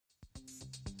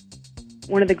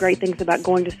one of the great things about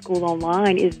going to school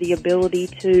online is the ability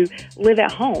to live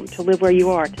at home, to live where you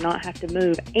are, to not have to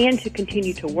move, and to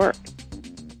continue to work.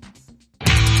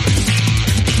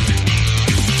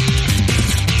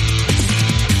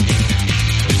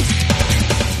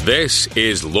 This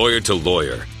is Lawyer to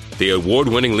Lawyer, the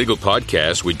award-winning legal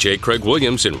podcast with J. Craig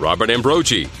Williams and Robert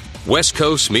Ambrogi. West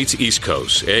Coast meets East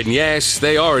Coast, and yes,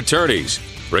 they are attorneys,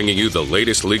 bringing you the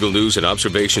latest legal news and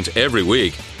observations every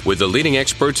week with the leading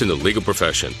experts in the legal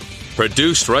profession.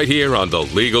 Produced right here on the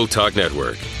Legal Talk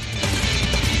Network.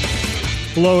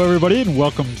 Hello, everybody, and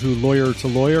welcome to Lawyer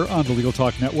on the Legal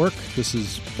Talk Network. This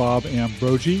is Bob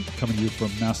Ambrogi coming to you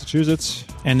from Massachusetts.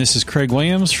 And this is Craig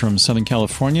Williams from Southern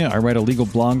California. I write a legal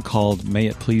blog called May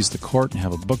It Please the Court and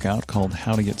have a book out called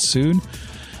How to Get Sued.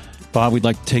 Bob, we'd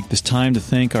like to take this time to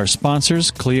thank our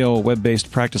sponsors, Clio, a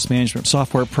web-based practice management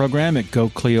software program at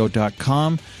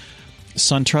goclio.com.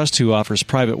 SunTrust, who offers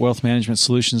private wealth management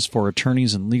solutions for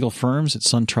attorneys and legal firms at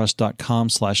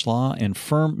suntrust.com/law, and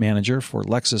Firm Manager for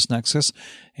LexisNexis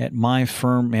at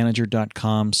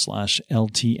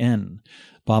myfirmmanager.com/LTN.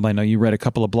 Bob, I know you read a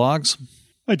couple of blogs.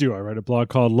 I do. I write a blog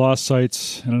called Law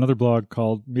Sites and another blog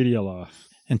called Media Law.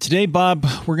 And today, Bob,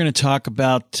 we're going to talk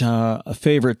about a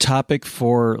favorite topic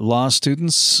for law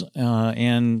students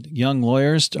and young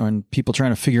lawyers and people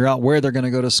trying to figure out where they're going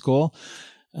to go to school.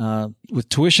 With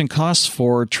tuition costs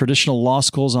for traditional law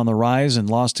schools on the rise and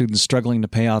law students struggling to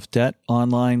pay off debt,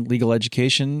 online legal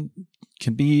education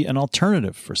can be an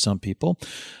alternative for some people.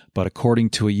 But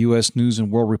according to a U.S. News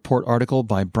and World Report article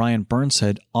by Brian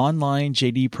Burnshead, online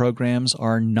JD programs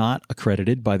are not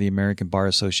accredited by the American Bar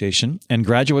Association, and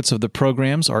graduates of the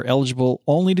programs are eligible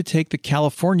only to take the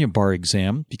California bar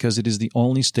exam because it is the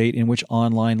only state in which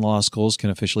online law schools can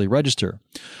officially register.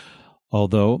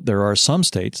 Although there are some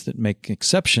states that make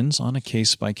exceptions on a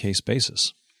case-by-case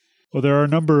basis. Well, there are a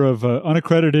number of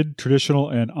unaccredited traditional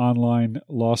and online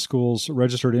law schools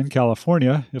registered in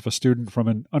California. If a student from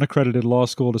an unaccredited law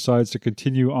school decides to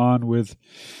continue on with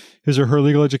his or her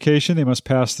legal education, they must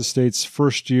pass the state's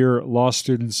first-year law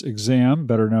student's exam,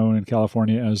 better known in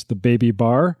California as the Baby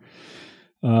Bar.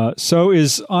 So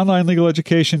is online legal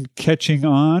education catching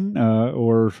on,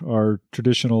 or are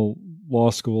traditional law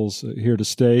schools here to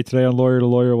stay? Today on Lawyer to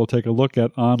Lawyer, we'll take a look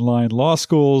at online law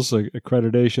schools,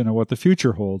 accreditation, and what the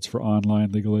future holds for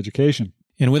online legal education.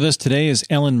 And with us today is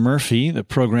Ellen Murphy, the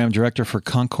program director for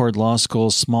Concord Law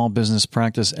School's Small Business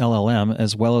Practice LLM,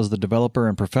 as well as the developer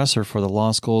and professor for the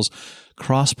law school's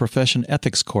Cross-Profession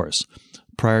Ethics course.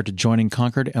 Prior to joining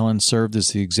Concord, Ellen served as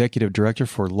the executive director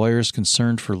for Lawyers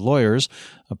Concerned for Lawyers,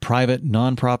 a private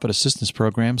nonprofit assistance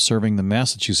program serving the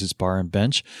Massachusetts Bar and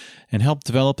Bench, and helped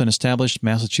develop and establish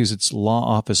Massachusetts Law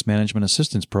Office Management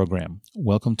Assistance Program.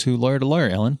 Welcome to Lawyer,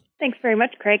 Ellen. Thanks very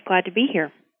much, Craig. Glad to be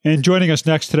here. And joining us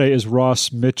next today is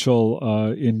Ross Mitchell.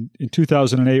 In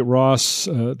 2008, Ross,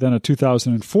 then a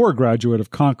 2004 graduate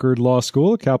of Concord Law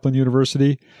School at Kaplan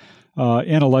University,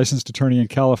 and a licensed attorney in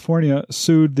California,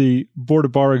 sued the Board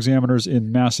of Bar Examiners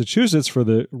in Massachusetts for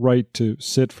the right to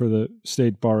sit for the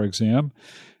state bar exam.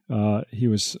 He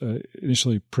was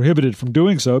initially prohibited from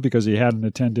doing so because he hadn't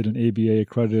attended an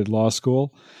ABA-accredited law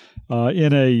school.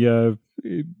 In a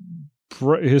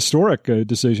historic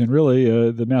decision,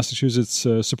 really, the Massachusetts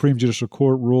Supreme Judicial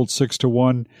Court ruled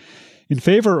 6-1 in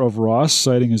favor of Ross,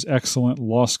 citing his excellent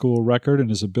law school record and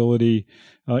his ability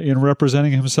in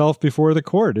representing himself before the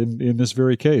court in this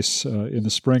very case. In the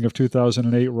spring of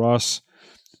 2008, Ross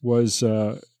was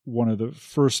one of the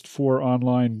first 4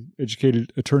 online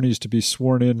educated attorneys to be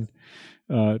sworn in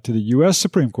to the U.S.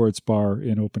 Supreme Court's bar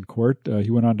in open court.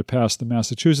 He went on to pass the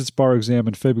Massachusetts bar exam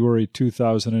in February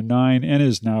 2009 and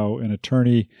is now an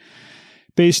attorney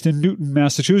based in Newton,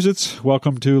 Massachusetts.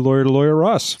 Welcome to Lawyer,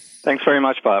 Ross. Thanks very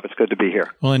much, Bob. It's good to be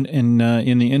here. Well, in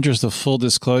the interest of full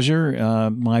disclosure,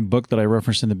 my book that I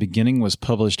referenced in the beginning was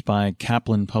published by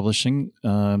Kaplan Publishing,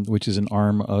 which is an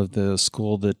arm of the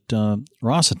school that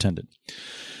Ross attended.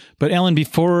 But Ellen,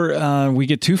 before we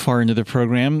get too far into the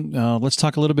program, let's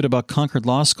talk a little bit about Concord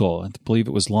Law School. I believe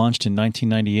it was launched in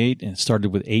 1998 and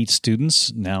started with 8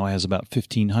 students. Now it has about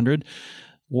 1,500.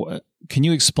 Can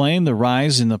you explain the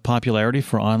rise in the popularity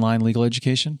for online legal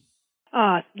education?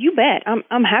 You bet.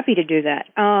 I'm happy to do that.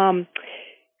 I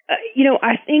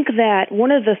think that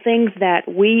one of the things that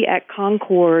we at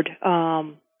Concord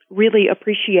really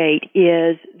appreciate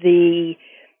is the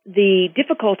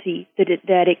difficulty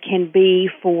that it can be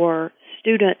for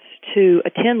students to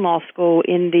attend law school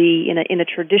in a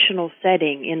traditional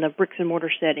setting, in the bricks and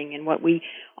mortar setting, in what we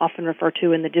often refer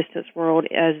to in the distance world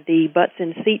as the butts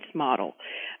and seats model.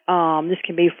 This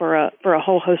can be for a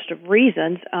whole host of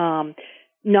reasons,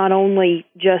 not only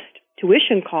just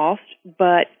tuition cost,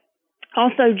 but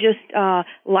Also, just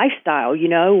lifestyle.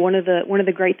 One of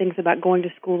the great things about going to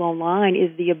school online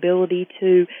is the ability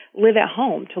to live at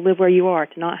home, to live where you are,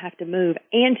 to not have to move,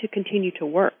 and to continue to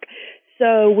work.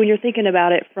 So when you're thinking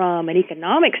about it from an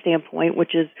economic standpoint,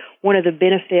 which is one of the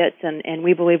benefits and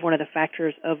we believe one of the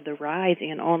factors of the rise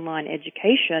in online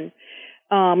education,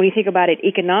 when you think about it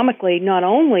economically, not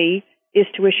only is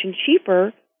tuition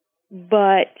cheaper,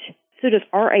 but students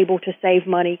are able to save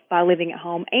money by living at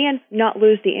home and not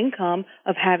lose the income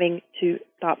of having to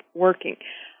stop working.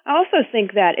 I also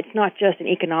think that it's not just an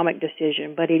economic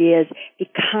decision, but it is the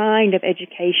kind of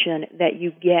education that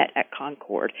you get at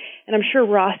Concord. And I'm sure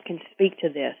Ross can speak to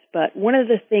this, but one of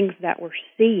the things that we're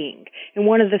seeing and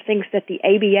one of the things that the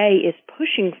ABA is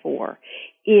pushing for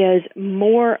is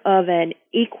more of an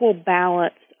equal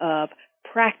balance of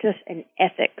practice and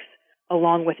ethics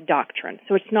along with doctrine.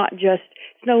 So it's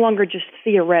no longer just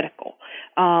theoretical.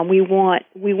 We want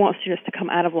students to come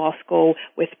out of law school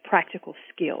with practical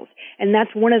skills. And that's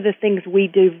one of the things we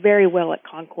do very well at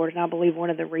Concord, and I believe one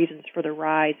of the reasons for the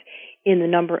rise in the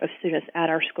number of students at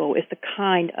our school is the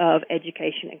kind of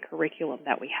education and curriculum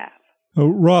that we have.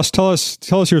 Ross, tell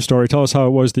us your story. Tell us how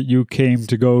it was that you came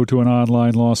to go to an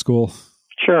online law school.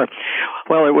 Sure.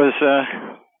 Well, it was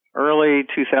early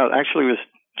 2000. Actually, it was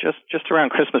just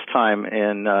around Christmas time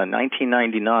in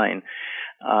 1999,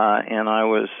 and I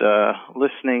was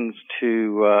listening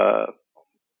to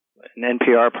an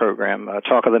NPR program,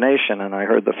 Talk of the Nation, and I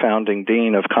heard the founding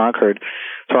dean of Concord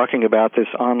talking about this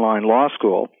online law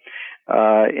school.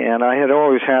 And I had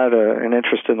always had an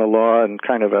interest in the law and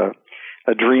kind of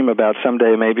a dream about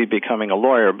someday maybe becoming a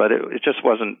lawyer, but it just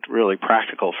wasn't really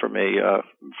practical for me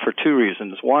for two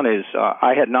reasons. One is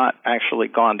I had not actually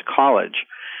gone to college.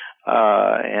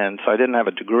 And so I didn't have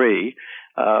a degree,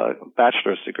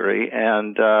 bachelor's degree,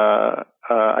 and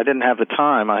I didn't have the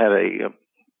time. I had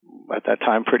at that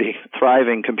time, pretty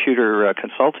thriving computer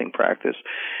consulting practice.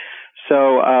 So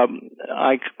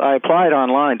I applied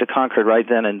online to Concord right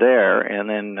then and there, and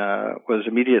then was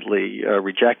immediately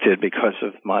rejected because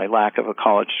of my lack of a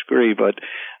college degree. But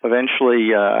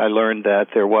eventually I learned that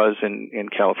there was in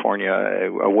California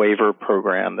a waiver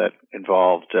program that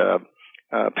involved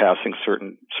passing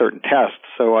certain tests.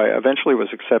 So I eventually was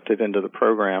accepted into the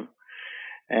program,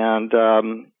 and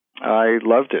I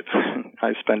loved it.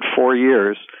 I spent 4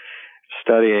 years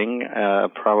studying,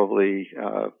 probably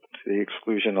to the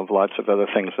exclusion of lots of other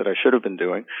things that I should have been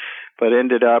doing, but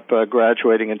ended up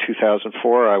graduating in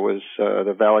 2004. I was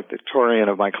the valedictorian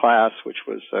of my class, which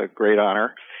was a great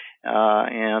honor,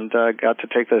 and got to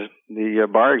take the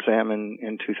bar exam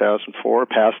in 2004,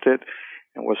 passed it,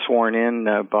 and was sworn in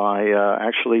by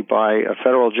a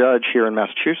federal judge here in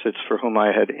Massachusetts for whom I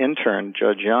had interned,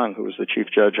 Judge Young, who was the chief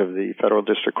judge of the Federal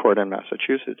District Court in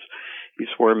Massachusetts. He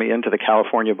swore me into the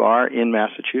California bar in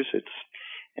Massachusetts.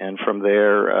 And from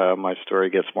there, my story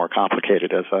gets more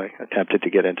complicated as I attempted to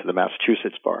get into the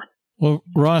Massachusetts bar. Well,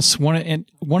 Ross, one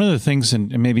of the things,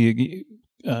 and maybe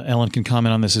Ellen can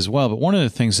comment on this as well, but one of the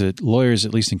things that lawyers,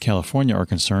 at least in California, are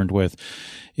concerned with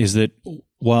is that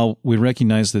while we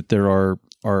recognize that there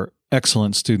are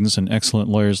excellent students and excellent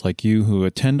lawyers like you who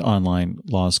attend online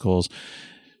law schools,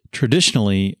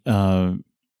 traditionally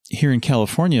here in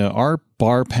California, our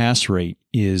bar pass rate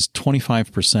is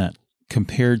 25%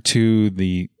 compared to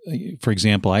for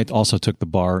example, I also took the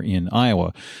bar in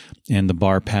Iowa, and the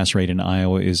bar pass rate in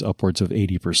Iowa is upwards of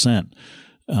 80%.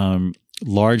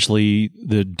 Largely,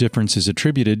 the difference is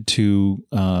attributed to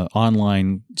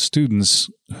online students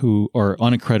who are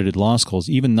unaccredited law schools,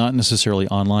 even not necessarily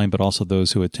online, but also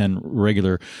those who attend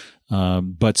regular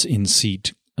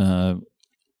butts-in-seat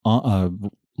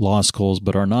law schools,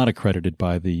 but are not accredited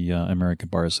by the American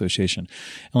Bar Association.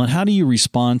 Ellen, how do you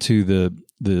respond to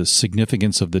the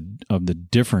significance of the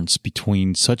difference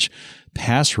between such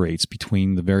pass rates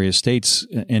between the various states,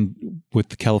 and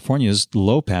with California's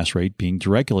low pass rate being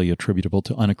directly attributable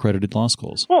to unaccredited law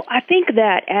schools? Well, I think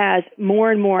that as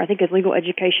more and more, as legal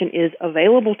education is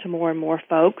available to more and more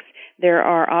folks, there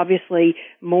are obviously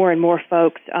more and more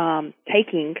folks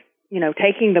taking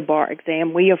the bar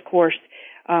exam. We, of course,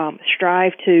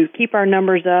 strive to keep our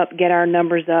numbers up, get our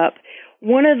numbers up.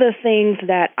 One of the things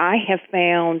that I have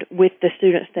found with the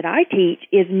students that I teach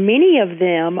is many of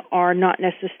them are not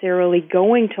necessarily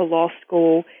going to law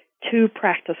school to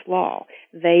practice law.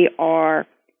 They are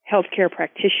healthcare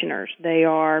practitioners. They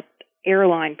are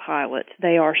airline pilots.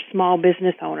 They are small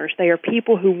business owners. They are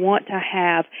people who want to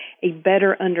have a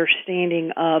better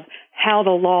understanding of how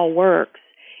the law works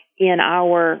in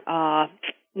our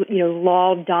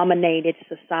law-dominated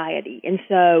society. And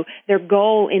so their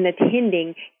goal in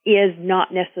attending is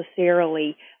not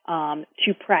necessarily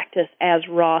to practice as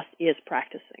Ross is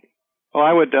practicing. Well,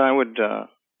 I would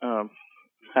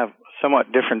have a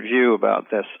somewhat different view about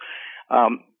this.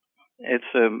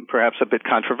 It's perhaps a bit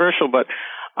controversial, but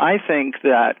I think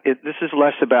that this is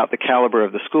less about the caliber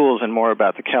of the schools and more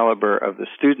about the caliber of the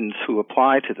students who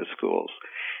apply to the schools.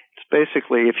 It's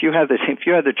basically if you had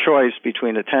the choice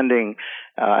between attending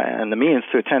and the means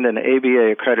to attend an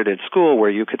ABA accredited school where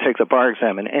you could take the bar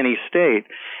exam in any state,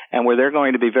 and where they're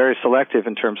going to be very selective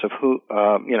in terms of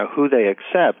who they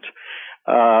accept.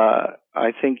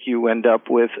 I think you end up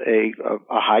with a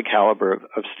high caliber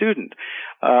of student.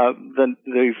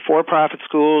 The for-profit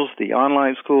schools, the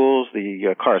online schools,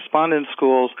 the correspondence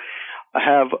schools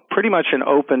have pretty much an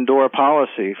open door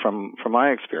policy from my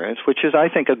experience, which is, I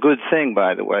think, a good thing,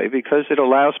 by the way, because it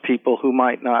allows people who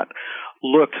might not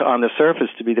look on the surface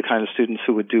to be the kind of students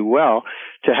who would do well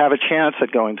to have a chance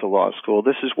at going to law school.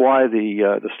 This is why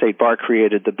the state bar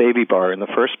created the baby bar in the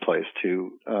first place,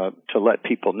 to let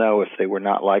people know if they were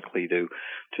not likely to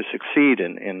succeed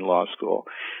in law school.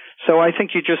 So I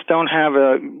think you just don't have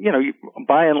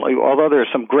although there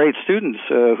are some great students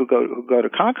who go to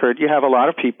Concord, you have a lot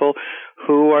of people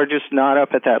who are just not up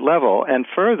at that level. And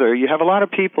further, you have a lot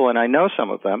of people, and I know some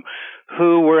of them,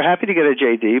 who were happy to get a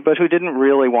JD, but who didn't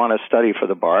really want to study for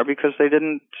the bar because they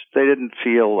didn't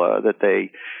feel that they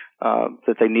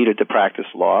needed to practice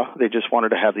law. They just wanted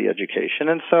to have the education.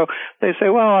 And so they say,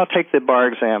 well, I'll take the bar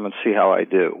exam and see how I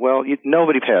do. Well,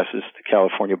 nobody passes the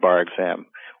California bar exam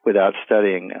without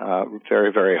studying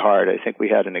very, very hard. I think we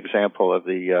had an example of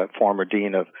the former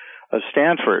dean of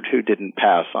Stanford who didn't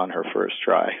pass on her first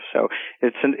try. So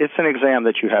it's an exam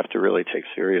that you have to really take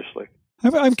seriously.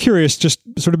 I'm curious, just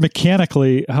sort of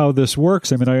mechanically, how this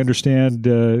works. I mean, I understand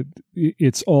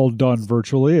it's all done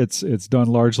virtually. It's done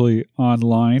largely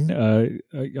online,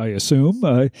 I assume.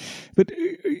 But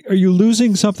are you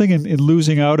losing something in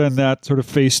losing out on that sort of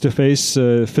face-to-face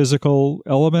physical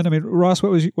element? I mean, Ross,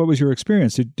 what was your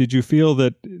experience? Did you feel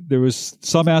that there was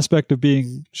some aspect of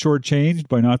being shortchanged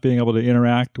by not being able to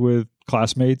interact with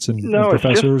classmates and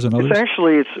professors and others?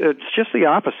 It's just the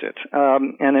opposite.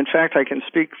 And in fact, I can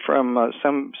speak from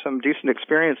some decent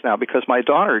experience now because my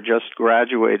daughter just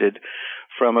graduated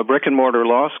from a brick and mortar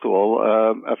law school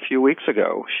a few weeks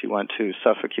ago. She went to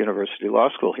Suffolk University Law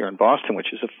School here in Boston,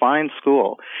 which is a fine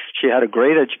school. She had a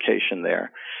great education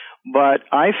there. But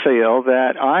I feel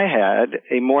that I had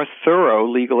a more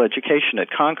thorough legal education at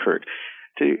Concord.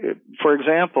 For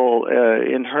example,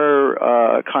 in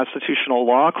her constitutional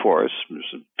law course,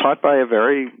 taught by a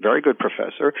very, very good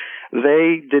professor,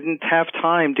 they didn't have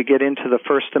time to get into the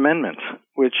First Amendment,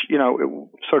 which, it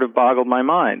sort of boggled my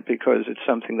mind because it's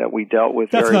something that we dealt with.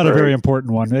 That's not a very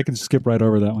important one. They can skip right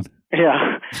over that one.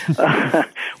 Yeah.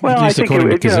 Well, I think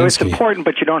it's important,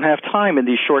 but you don't have time in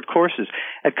these short courses.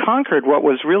 At Concord, what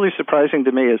was really surprising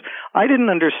to me is I didn't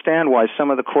understand why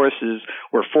some of the courses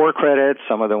were 4 credits,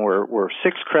 some of them were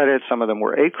 6 credits, some of them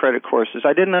were 8 credit courses.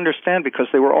 I didn't understand because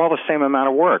they were all the same amount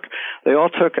of work. They all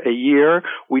took a year.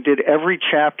 We did every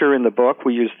chapter in the book.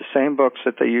 We used the same books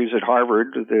that they use at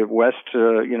Harvard, the West,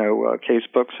 case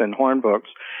books and Horn books.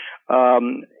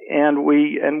 And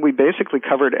we basically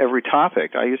covered every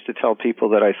topic. I used to tell people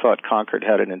that I thought Concord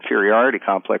had an inferiority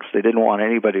complex. They didn't want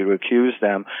anybody to accuse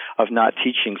them of not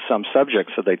teaching some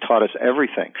subjects, so they taught us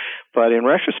everything. But in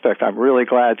retrospect, I'm really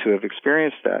glad to have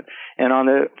experienced that.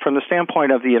 And from the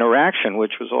standpoint of the interaction,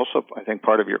 which was also, I think,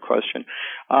 part of your question,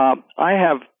 I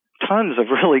have tons of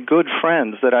really good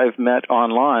friends that I've met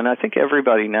online. I think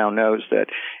everybody now knows that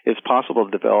it's possible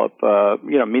to develop,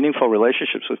 meaningful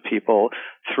relationships with people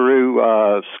through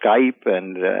Skype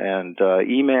and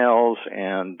emails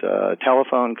and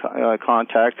telephone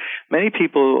contact. Many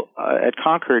people at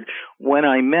Concord, when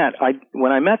I met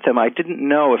them, I didn't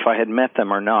know if I had met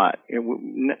them or not,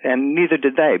 and neither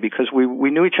did they, because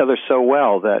we knew each other so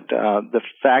well that the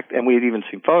fact, and we had even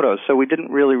seen photos, so we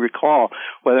didn't really recall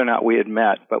whether or not we had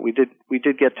met, but we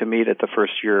did get to meet at the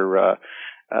first year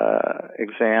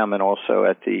exam and also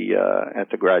at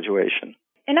the graduation.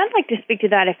 And I'd like to speak to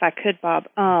that if I could, Bob.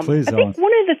 Please, I think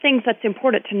one of the things that's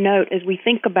important to note as we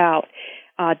think about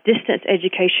distance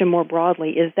education more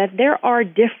broadly is that there are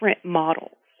different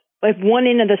models. Like one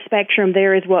end of the spectrum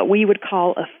there is what we would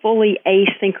call a fully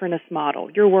asynchronous model.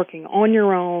 You're working on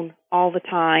your own all the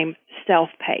time,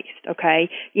 self-paced, okay?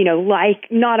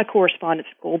 Like not a correspondence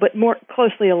school, but more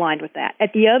closely aligned with that.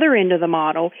 At the other end of the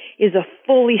model is a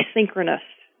fully synchronous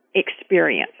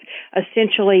experience.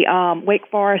 Essentially, Wake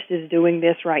Forest is doing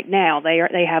this right now.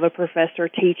 They have a professor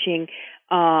teaching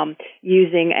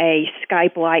using a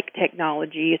Skype-like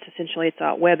technology. It's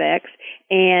a WebEx,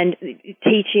 and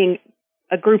teaching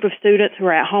a group of students who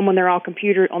are at home on their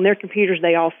computers.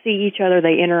 They all see each other.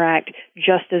 They interact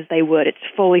just as they would. It's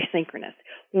fully synchronous.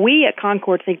 We at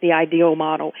Concord think the ideal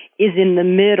model is in the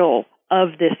middle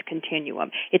of this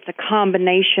continuum. It's a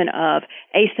combination of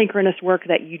asynchronous work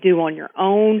that you do on your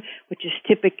own, which is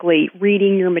typically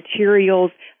reading your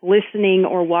materials, listening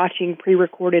or watching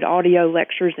pre-recorded audio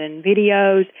lectures and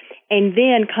videos, and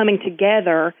then coming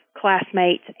together,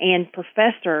 classmates and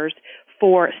professors,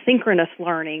 for synchronous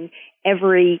learning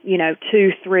every,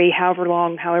 2, 3,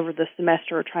 however the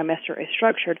semester or trimester is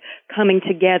structured, coming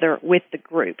together with the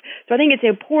group. So I think it's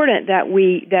important that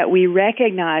we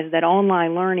recognize that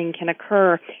online learning can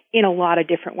occur in a lot of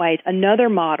different ways. Another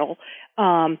model,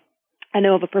 I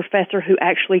know of a professor who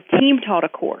actually team taught a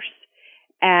course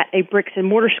at a bricks and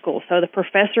mortar school. So the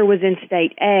professor was in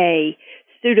state A,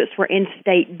 students were in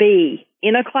state B,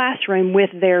 in a classroom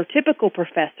with their typical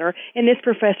professor, and this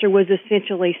professor was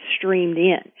essentially streamed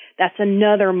in. That's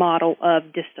another model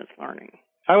of distance learning.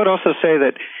 I would also say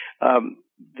that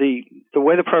the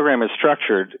way the program is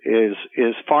structured is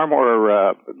far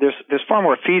more there's far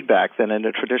more feedback than in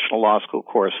a traditional law school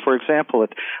course. For example,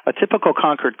 a typical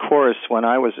Concord course when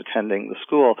I was attending the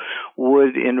school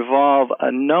would involve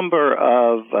a number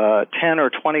of 10 or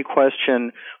 20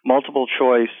 question multiple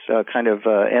choice kind of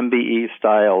MBE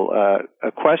style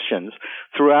questions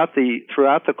throughout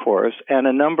the course, and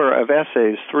a number of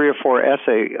essays, 3 or 4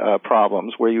 essay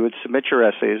problems where you would submit your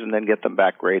essays and then get them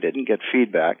back graded and get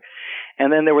feedback.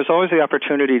 And then there was always the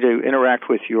opportunity to interact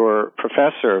with your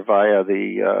professor via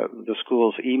the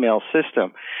school's email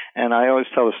system. And I always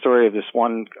tell the story of this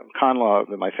one con law,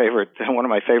 one of my favorite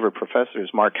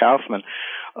professors, Mark Kaufman.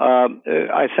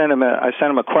 I sent him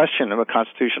a question, a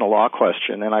constitutional law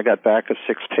question, and I got back a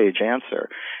 6-page answer,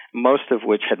 most of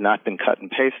which had not been cut and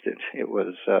pasted. It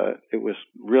was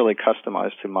really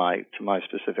customized to my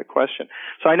specific question.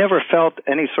 So I never felt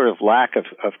any sort of lack of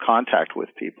contact with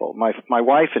people. My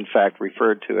wife, in fact,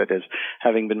 referred to it as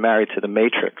having been married to the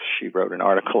Matrix. She wrote an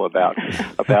article about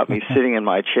me sitting in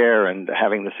my chair and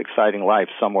having this exciting life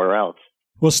somewhere else.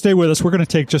 Well, stay with us. We're going to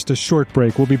take just a short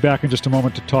break. We'll be back in just a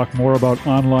moment to talk more about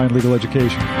online legal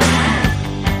education.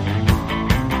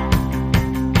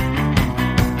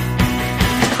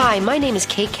 Hi, my name is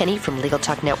Kate Kenny from Legal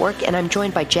Talk Network, and I'm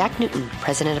joined by Jack Newton,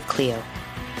 president of Clio.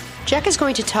 Jack is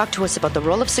going to talk to us about the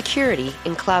role of security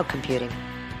in cloud computing.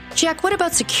 Jack, what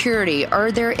about security?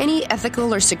 Are there any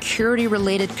ethical or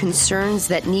security-related concerns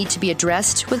that need to be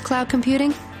addressed with cloud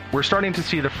computing? We're starting to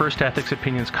see the first ethics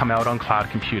opinions come out on cloud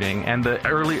computing, and the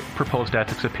early proposed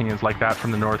ethics opinions like that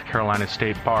from the North Carolina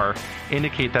State Bar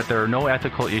indicate that there are no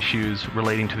ethical issues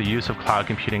relating to the use of cloud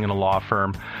computing in a law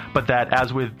firm, but that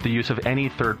as with the use of any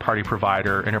third-party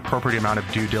provider, an appropriate amount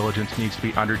of due diligence needs to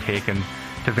be undertaken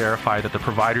to verify that the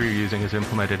provider you're using has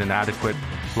implemented an adequate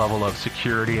level of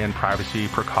security and privacy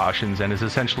precautions and is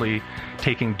essentially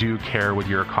taking due care with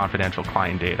your confidential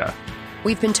client data.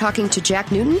 We've been talking to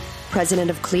Jack Newton, president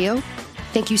of Clio.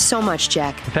 Thank you so much,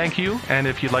 Jack. Thank you. And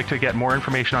if you'd like to get more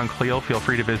information on Clio, feel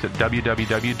free to visit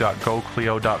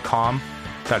www.goclio.com.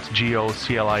 That's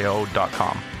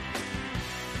GOCLIO.com.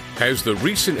 Has the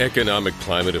recent economic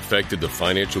climate affected the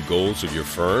financial goals of your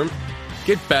firm?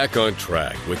 Get back on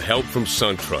track with help from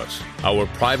SunTrust. Our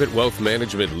private wealth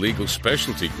management legal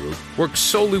specialty group works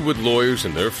solely with lawyers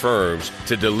and their firms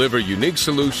to deliver unique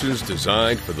solutions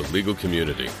designed for the legal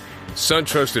community.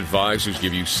 SunTrust advisors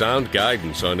give you sound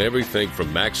guidance on everything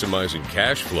from maximizing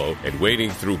cash flow and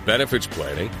wading through benefits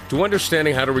planning to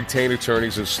understanding how to retain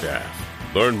attorneys and staff.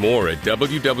 Learn more at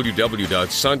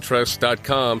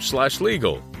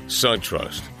www.suntrust.com/legal.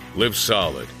 SunTrust. Live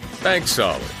solid. Bank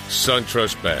solid.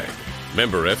 SunTrust Bank.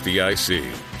 Member FDIC.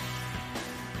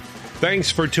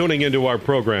 Thanks for tuning into our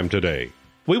program today.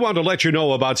 We want to let you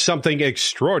know about something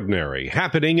extraordinary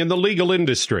happening in the legal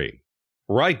industry.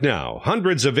 Right now,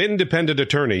 hundreds of independent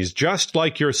attorneys just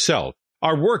like yourself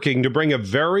are working to bring a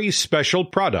very special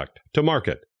product to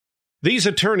market. These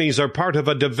attorneys are part of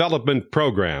a development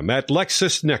program at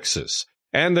LexisNexis,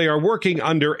 and they are working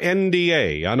under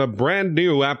NDA on a brand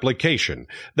new application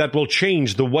that will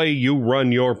change the way you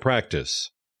run your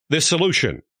practice. This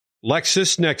solution,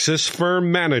 LexisNexis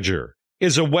Firm Manager,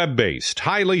 is a web-based,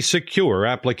 highly secure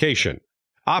application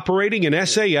operating in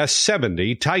SAS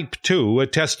 70 Type 2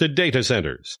 attested data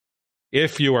centers.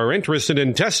 If you are interested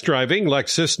in test driving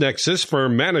LexisNexis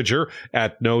Firm Manager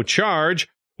at no charge,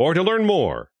 or to learn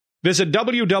more, visit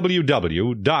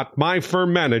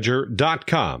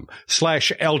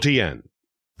www.myfirmmanager.com/LTN.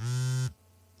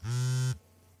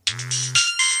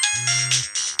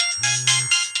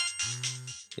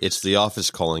 It's the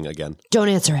office calling again. Don't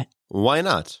answer it. Why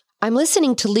not? I'm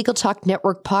listening to Legal Talk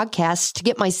Network podcasts to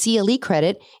get my CLE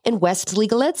credit in West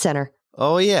Legal Ed Center.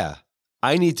 Oh, yeah.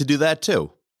 I need to do that,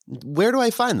 too. Where do I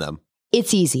find them?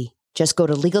 It's easy. Just go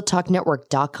to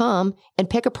LegalTalkNetwork.com and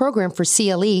pick a program for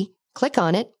CLE, click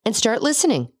on it, and start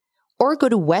listening. Or go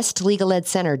to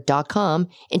WestLegalEdCenter.com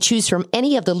and choose from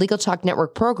any of the Legal Talk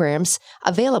Network programs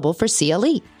available for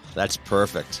CLE. That's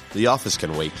perfect. The office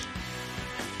can wait.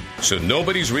 So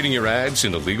nobody's reading your ads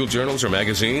in the legal journals or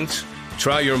magazines?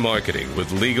 Try your marketing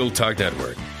with Legal Talk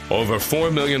Network. Over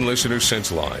 4 million listeners since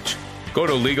launch. Go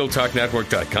to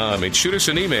LegalTalkNetwork.com and shoot us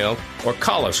an email or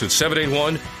call us at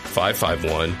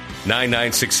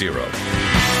 781-551-9960.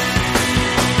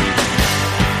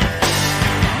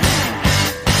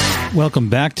 Welcome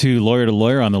back to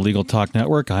Lawyer on the Legal Talk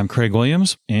Network. I'm Craig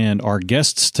Williams, and our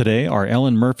guests today are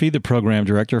Ellen Murphy, the Program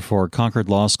Director for Concord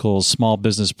Law School's Small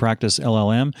Business Practice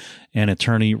LLM, and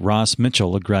attorney Ross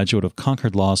Mitchell, a graduate of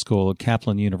Concord Law School at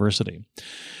Kaplan University.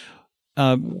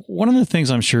 One of the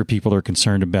things I'm sure people are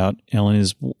concerned about, Ellen,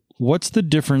 is what's the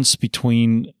difference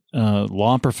between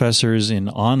law professors in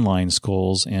online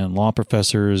schools and law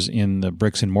professors in the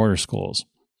bricks and mortar schools?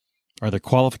 Are the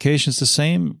qualifications the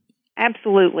same?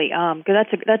 Absolutely.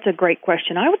 That's a great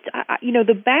question.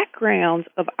 The backgrounds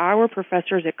of our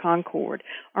professors at Concord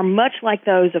are much like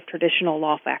those of traditional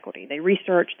law faculty. They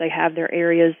research, they have their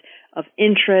areas of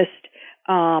interest,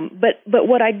 but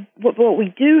what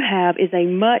we do have is a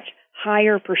much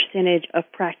higher percentage of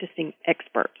practicing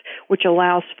experts, which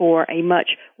allows for a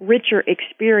much richer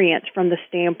experience from the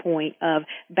standpoint of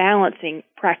balancing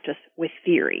practice with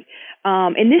theory.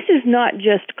 And this is not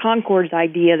just Concord's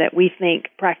idea that we think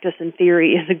practice and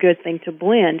theory is a good thing to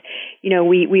blend. You know,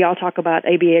 we all talk about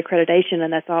ABA accreditation,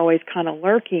 and that's always kind of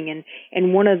lurking.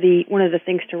 And one of the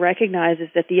things to recognize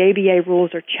is that the ABA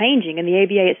rules are changing, and the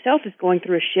ABA itself is going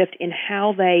through a shift in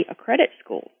how they accredit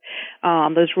schools.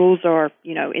 Those rules are,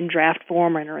 in draft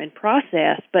form and are in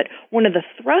process. But one of the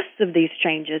thrusts of these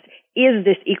changes is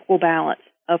this equal balance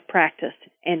of practice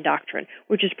and doctrine,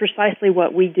 which is precisely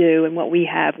what we do and what we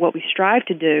strive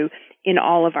to do in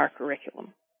all of our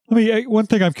curriculum. One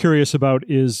thing I'm curious about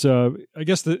is, I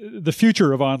guess the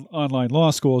future of online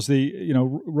law schools.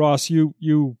 Ross,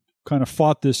 you kind of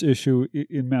fought this issue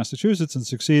in Massachusetts and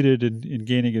succeeded in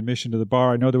gaining admission to the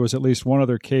bar. I know there was at least one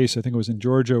other case, I think it was in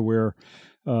Georgia, where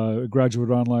a graduate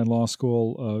online law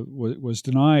school was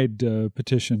denied a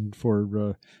petition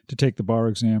to take the bar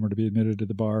exam or to be admitted to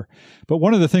the bar. But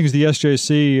one of the things the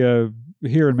SJC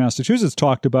here in Massachusetts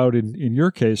talked about in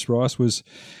your case, Ross, was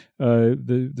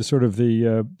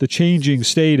the changing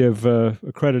state of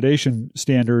accreditation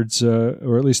standards,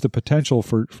 or at least the potential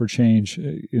for change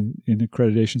in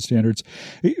accreditation standards.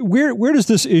 Where does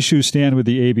this issue stand with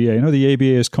the ABA? I know the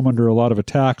ABA has come under a lot of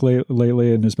attack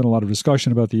lately, and there's been a lot of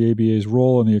discussion about the ABA's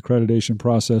role in the accreditation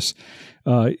process.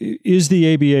 Is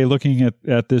the ABA looking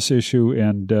at this issue,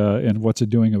 and what's it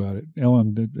doing about it?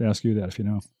 Ellen, I'd ask you that if you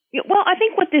know. Well, I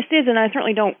think what this is, and I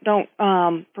certainly don't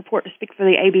purport to speak for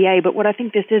the ABA, but what I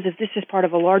think this is part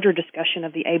of a larger discussion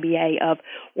of the ABA of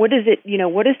what does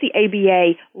the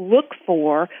ABA look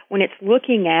for when it's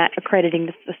looking at accrediting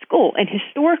the school? And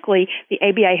historically, the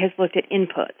ABA has looked at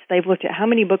inputs. They've looked at how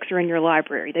many books are in your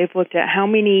library. They've looked at how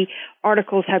many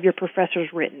articles have your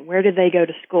professors written. Where did they go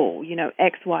to school?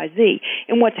 X, Y, Z.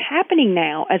 And what's happening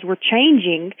now as we're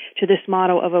changing to this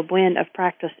model of a blend of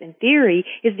practice and theory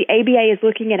is the ABA is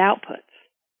looking at outputs.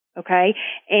 Okay?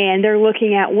 And they're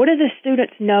looking at what do the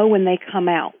students know when they come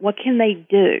out? What can they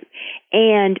do?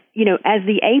 And, as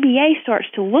the ABA starts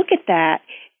to look at that,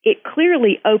 it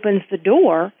clearly opens the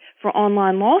door for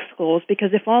online law schools,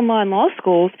 because if online law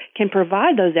schools can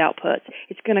provide those outputs,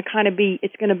 it's going to be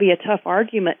a tough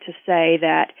argument to say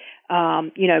that,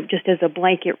 just as a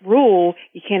blanket rule,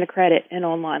 you can't accredit an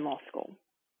online law school.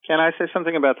 Can I say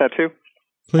something about that too?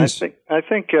 Please. I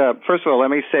think first of all, let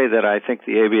me say that I think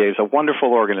the ABA is a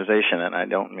wonderful organization, and I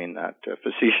don't mean that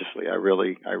facetiously. I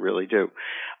really do.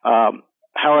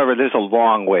 However, there's a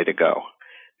long way to go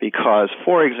because,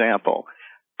 for example,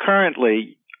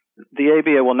 currently the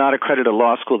ABA will not accredit a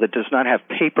law school that does not have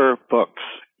paper books.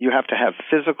 You have to have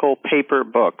physical paper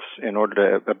books in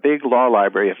order to, a big law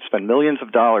library, you have to spend millions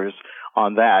of dollars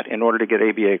on that in order to get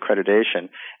ABA accreditation.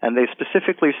 And they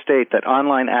specifically state that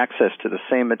online access to the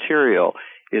same material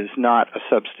is not a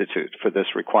substitute for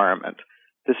this requirement.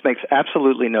 This makes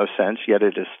absolutely no sense, yet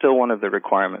it is still one of the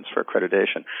requirements for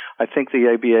accreditation. I think the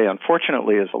ABA,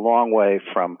 unfortunately, is a long way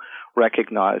from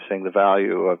recognizing the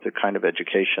value of the kind of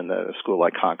education that a school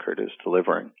like Concord is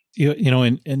delivering.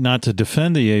 And not to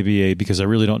defend the ABA, because I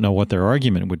really don't know what their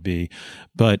argument would be,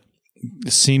 but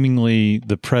seemingly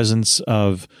the presence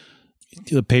of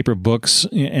the paper books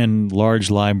and large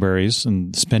libraries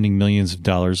and spending millions of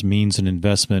dollars means an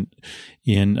investment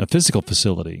in a physical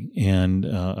facility and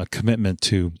a commitment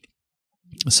to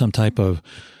some type of,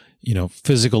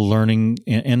 physical learning.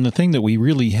 And the thing that we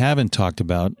really haven't talked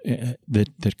about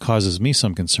that causes me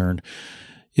some concern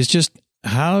is just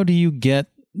how do you get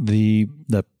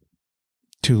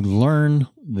to learn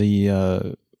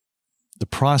the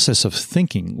process of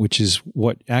thinking, which is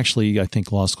what actually I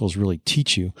think law schools really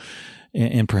teach you,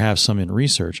 and perhaps some in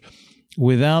research,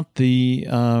 without the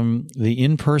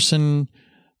in-person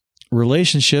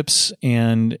relationships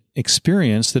and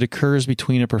experience that occurs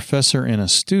between a professor and a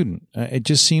student. It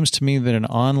just seems to me that an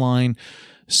online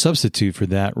substitute for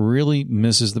that really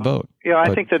misses the boat. Yeah,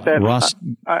 I think that Ross,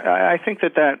 I think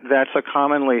that's a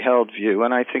commonly held view,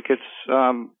 and I think it's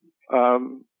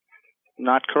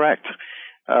not correct.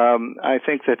 I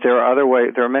think that there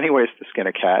are many ways to skin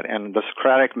a cat, and the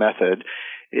Socratic method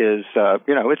is,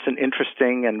 it's an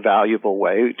interesting and valuable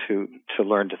way to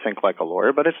learn to think like a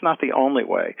lawyer, but it's not the only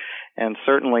way. And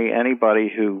certainly anybody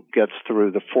who gets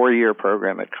through the 4-year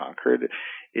program at Concord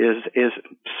is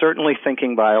certainly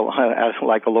thinking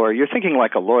like a lawyer. You're thinking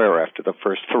like a lawyer after the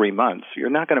first 3 months. You're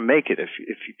not going to make it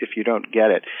if you don't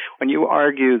get it. When you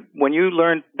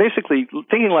learn, basically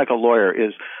thinking like a lawyer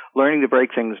is learning to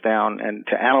break things down and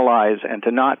to analyze and to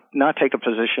not take a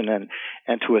position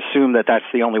and to assume that that's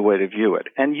the only way to view it.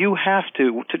 And you have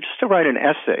to write an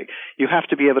essay, you have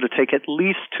to be able to take at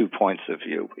least 2 points of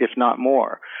view, if not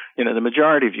more. The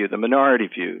majority view, the minority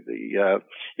view, the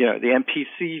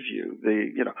MPC view,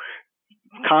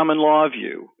 common law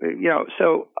view,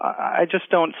 so I just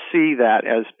don't see that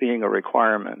as being a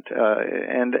requirement.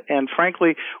 And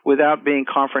frankly, without being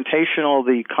confrontational,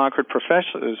 the Concord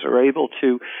professors are able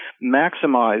to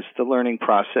maximize the learning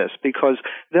process because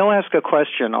they'll ask a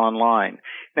question online.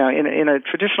 Now, in a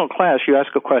traditional class, you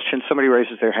ask a question, somebody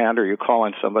raises their hand or you call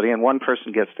on somebody, and one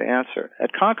person gets to answer.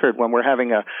 At Concord, when we're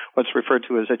having what's referred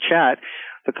to as a chat,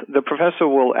 the professor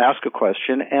will ask a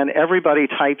question, and everybody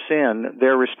types in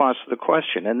their response to the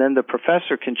question, and then the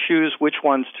professor can choose which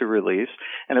ones to release.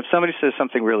 And if somebody says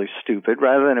something really stupid,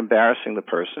 rather than embarrassing the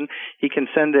person, he can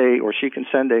send she can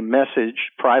send a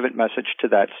private message to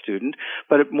that student.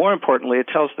 But more importantly, it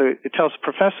tells the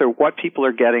professor what people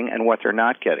are getting and what they're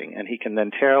not getting, and he can then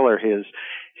tailor his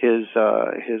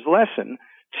lesson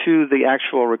to the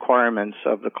actual requirements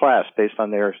of the class based on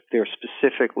their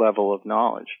specific level of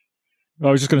knowledge. I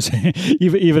was just going to say,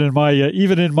 even in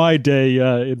my day,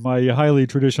 in my highly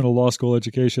traditional law school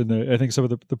education, I think some of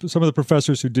the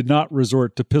professors who did not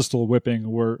resort to pistol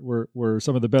whipping were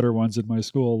some of the better ones in my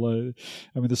school.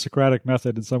 The Socratic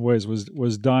method, in some ways,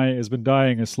 has been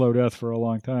dying a slow death for a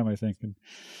long time, I think.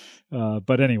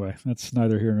 But anyway, that's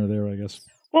neither here nor there, I guess.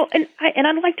 Well, and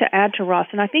I'd like to add to Ross,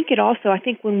 and I think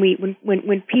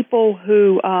when people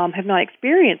who have not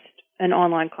experienced an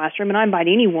online classroom, and I invite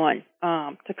anyone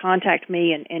to contact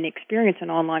me and experience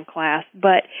an online class.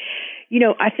 But,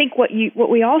 I think what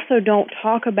we also don't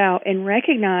talk about and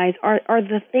recognize are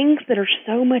the things that are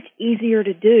so much easier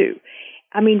to do.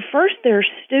 First, there are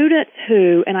students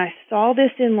who, and I saw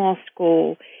this in law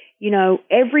school,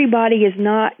 everybody is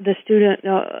not the student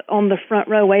on the front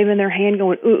row waving their hand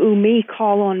going, ooh, me,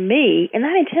 call on me. And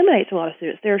that intimidates a lot of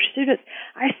students. There are students,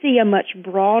 I see a much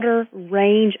broader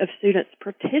range of students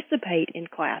participate in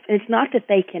class. And it's not that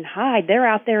they can hide. They're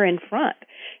out there in front.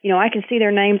 I can see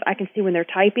their names. I can see when they're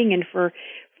typing. And for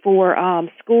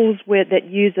schools that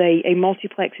use a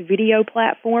multiplex video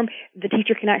platform, the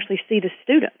teacher can actually see the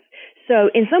students. So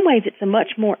in some ways, it's a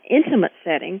much more intimate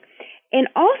setting. And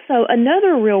also,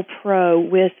 another real pro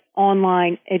with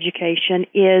online education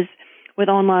with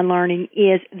online learning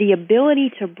is the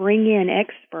ability to bring in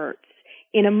experts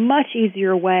in a much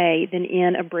easier way than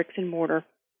in a bricks and mortar,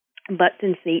 butts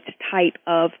and seats type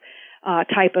of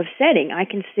setting. I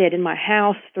can sit in my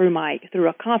house through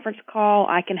a conference call.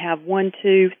 I can have 1,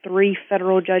 2, 3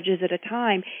 federal judges at a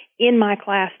time in my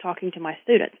class talking to my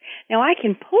students. Now, I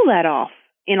can pull that off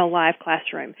in a live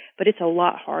classroom, but it's a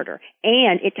lot harder.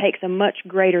 And it takes a much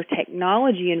greater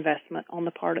technology investment on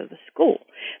the part of the school.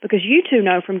 Because you two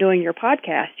know from doing your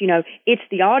podcast, it's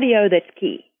the audio that's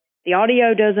key. The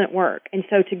audio doesn't work. And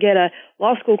so to get a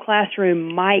law school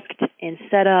classroom mic'd and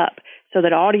set up so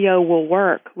that audio will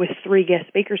work with 3 guest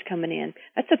speakers coming in,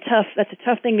 that's a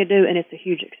tough thing to do, and it's a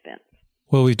huge expense.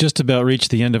 Well, we've just about reached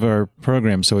the end of our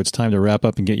program, so it's time to wrap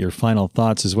up and get your final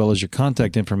thoughts as well as your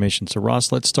contact information. So,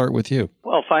 Ross, let's start with you.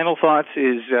 Well, final thoughts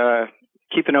is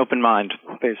keep an open mind,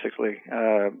 basically.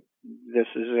 This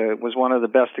was one of the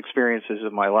best experiences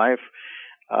of my life.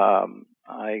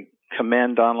 I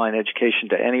commend online education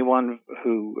to anyone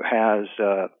who has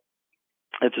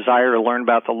a desire to learn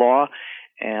about the law,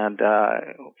 and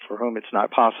for whom it's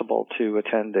not possible to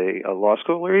attend a law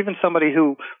school, or even somebody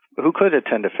who could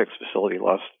attend a fixed facility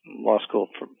law school.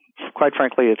 Quite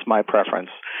frankly, it's my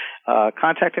preference.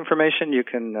 Contact information, you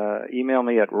can email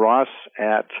me at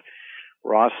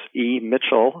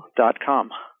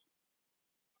ross@rossemitchell.com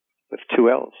with 2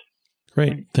 L's.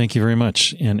 Great. Thank you very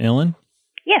much. And Ellen?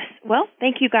 Yes. Well,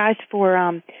 thank you guys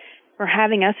for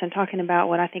having us and talking about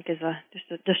what I think is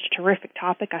just a terrific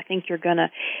topic. I think you're going to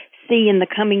see in the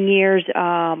coming years,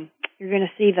 you're going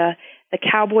to see the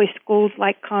cowboy schools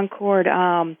like Concord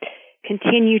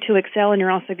continue to excel, and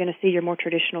you're also going to see your more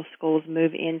traditional schools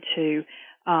move into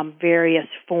various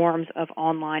forms of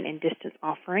online and distance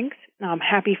offerings. I'm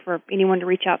happy for anyone to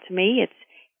reach out to me. It's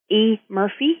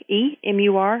eMurphy,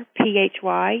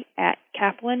 EMURPHY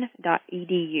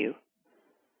 @kaplan.edu.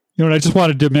 You know, and I just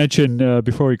wanted to mention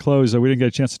before we close, we didn't get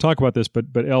a chance to talk about this, but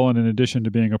Ellen, in addition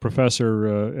to being a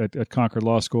professor at Concord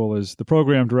Law School, is the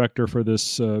program director for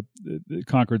this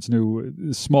Concord's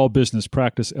new small business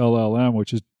practice LLM,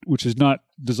 which is not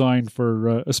designed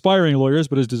for aspiring lawyers,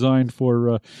 but is designed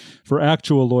for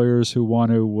actual lawyers who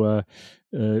want to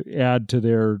add to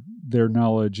their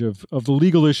knowledge of the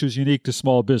legal issues unique to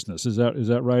small business. Is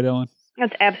that right, Ellen?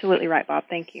 That's absolutely right, Bob.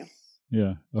 Thank you.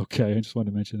 Yeah. Okay. I just wanted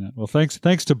to mention that. Well, thanks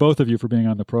to both of you for being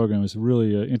on the program. It's a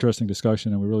really interesting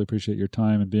discussion, and we really appreciate your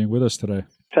time and being with us today.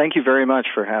 Thank you very much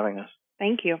for having us.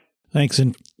 Thank you. Thanks,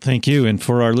 and thank you. And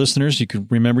for our listeners, you can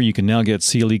now get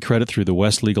CLE credit through the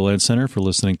West Legal Ed Center for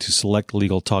listening to select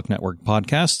Legal Talk Network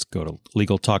podcasts. Go to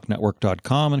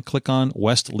LegalTalkNetwork.com and click on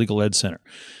West Legal Ed Center.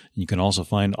 You can also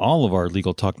find all of our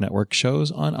Legal Talk Network shows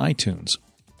on iTunes.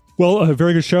 Well, a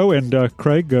very good show, and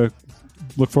Craig,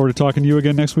 look forward to talking to you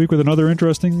again next week with another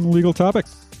interesting legal topic.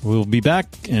 We'll be back,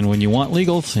 and when you want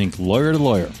legal, think lawyer to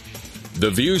lawyer.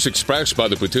 The views expressed by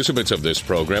the participants of this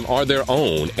program are their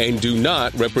own and do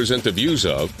not represent the views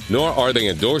of, nor are they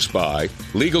endorsed by,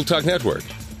 Legal Talk Network,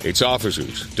 its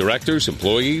officers, directors,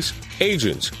 employees,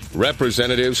 agents,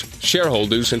 representatives,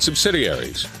 shareholders, and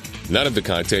subsidiaries. None of the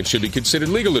content should be considered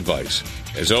legal advice.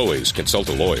 As always, consult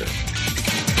a lawyer.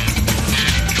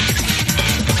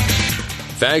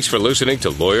 Thanks for listening to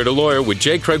Lawyer with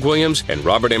J. Craig Williams and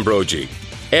Robert Ambrogi.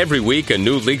 Every week, a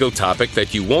new legal topic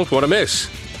that you won't want to miss.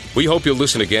 We hope you'll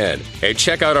listen again and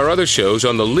check out our other shows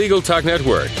on the Legal Talk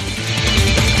Network.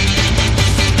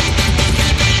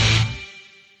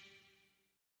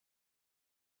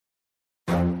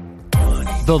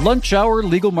 The Lunch Hour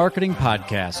Legal Marketing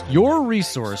Podcast, your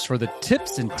resource for the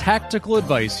tips and tactical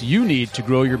advice you need to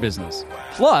grow your business.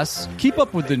 Plus, keep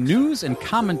up with the news and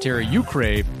commentary you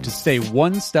crave to stay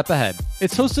one step ahead.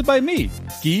 It's hosted by me,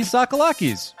 Guy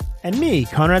Sakalakis. And me,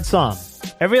 Conrad Somm.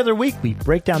 Every other week, we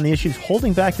break down the issues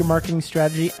holding back your marketing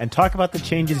strategy and talk about the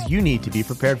changes you need to be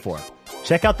prepared for.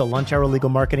 Check out the Lunch Hour Legal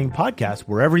Marketing Podcast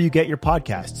wherever you get your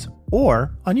podcasts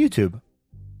or on YouTube.